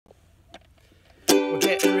We're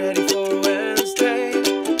getting ready for Wednesday.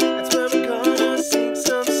 That's when we're gonna sing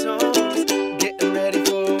some songs. We're getting ready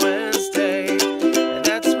for Wednesday, and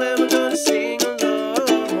that's when we're gonna sing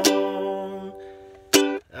along.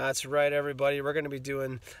 That's right, everybody. We're going to be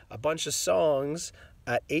doing a bunch of songs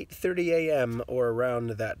at 8:30 a.m. or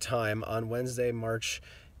around that time on Wednesday, March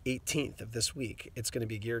 18th of this week. It's going to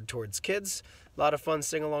be geared towards kids. A lot of fun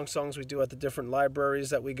sing-along songs we do at the different libraries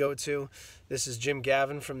that we go to. This is Jim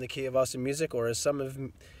Gavin from the Kiel Music, or as some of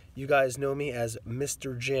you guys know me as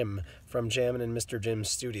Mr. Jim from Jammin' in Mr. Jim's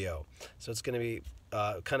studio. So it's going to be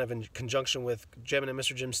kind of in conjunction with Jammin' in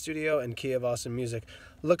Mr. Jim's studio and Kiel Music.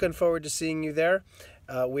 Looking forward to seeing you there.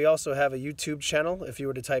 We also have a YouTube channel. If you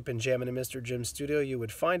were to type in Jammin' in Mr. Jim's studio, you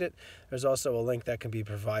would find it. There's also a link that can be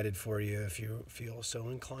provided for you if you feel so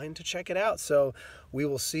inclined to check it out. So we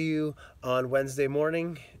will see you on Wednesday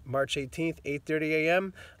morning, March 18th, 8:30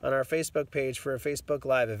 a.m. on our Facebook page for a Facebook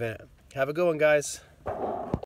Live event. Have a good one, guys.